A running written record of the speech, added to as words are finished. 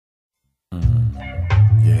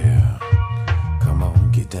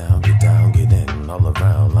down, get in, all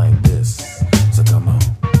around like this. So come on,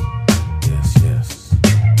 yes.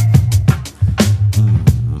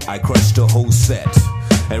 I crushed the whole set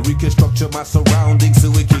and reconstructure my surroundings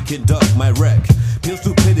so it can conduct my wreck. Pure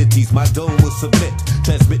stupidities, my dome will submit.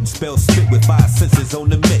 Transmitting spells spit with 5 senses on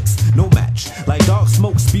the mix. No match, like dark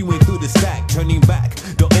smoke spewing through the stack. Turning back,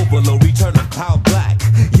 the overload, return of cloud black.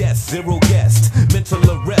 Yes, zero guest, mental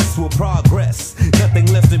arrest will progress. Nothing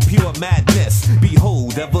less than pure madness.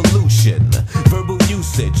 Behold, evolution, verbal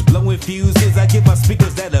usage, blowing fuses. I give my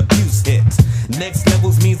speakers that abuse hit. Next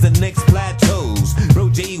levels means the next plateaus.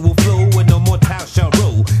 Bro J will flow and no more towel shall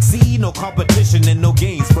roll. See, no competition and no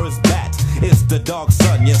games, first bat. It's the dark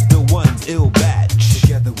sun, yes, the one's ill batch.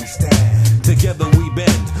 Together we stand, together we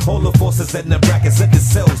bend. All the forces in the brackets let the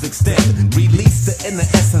cells extend. Release the inner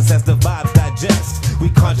essence as the vibes digest. We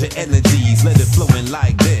conjure energies, let it flow in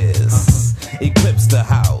like this. Eclipse the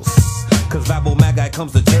house, cause Bible Magi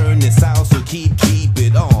comes to turn this out. So keep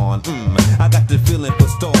it on. I got the feeling for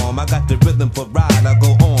storm, I got the rhythm for ride. I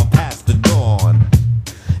go on past the dawn.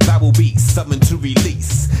 Bible beast, something to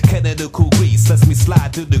release. Canonical grease, lets me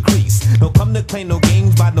slide through the crease. Don't come to play no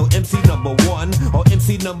games by no MC number 1 or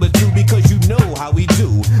MC number 2, because you know how we do.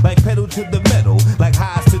 Like pedal to the metal, like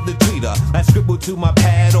highs to the tweeter. Like scribble to my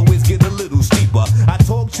pad, always get a little steeper. I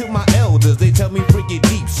talk to my elders, they tell me bring it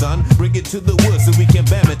deep, son. Bring it to the woods so we can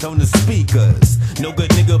bam it on the speakers. No good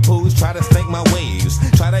nigga pools try to stank my waves.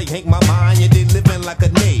 Try to yank my mind, yet they living like a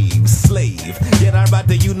knave. Slave, yet I ride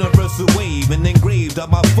the universal wave and engraved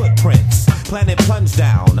on my footprints. Planet plunge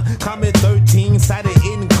down, comet 13 sighted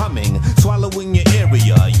incoming. Swallowing your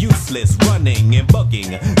area, useless, running and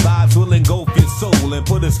bugging. Vibes will engulf your soul and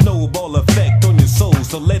put a snowball effect on your soul.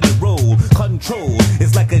 So let it roll, control,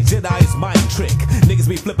 it's like a Jedi's mind trick. Niggas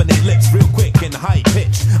be flipping their lips real quick and high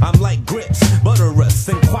pitch. I'm like grits, butterous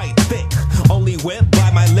and quite thick. Only whipped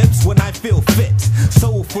by my lips when I feel fit.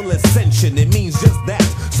 Soulful Ascension, it means just that.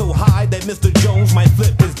 So high that Mr. Jones might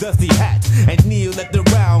flip his dusty hat and kneel at the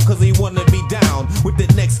round, cause he wanna be down with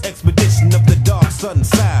the next expedition of the dark sun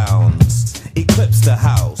sounds. Eclipse the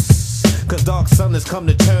house, cause dark sun has come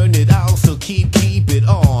to turn it out. So keep it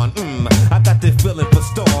on. I got the feeling for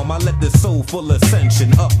storm. I let the soulful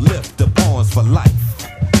ascension uplift the pawns for life.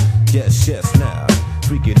 Yes, now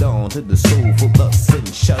freak it on to the soulful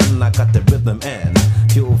ascension. I got the rhythm and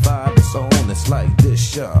pure vibe is on. It's like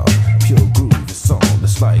this, y'all. Pure groove is on.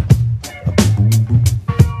 It's like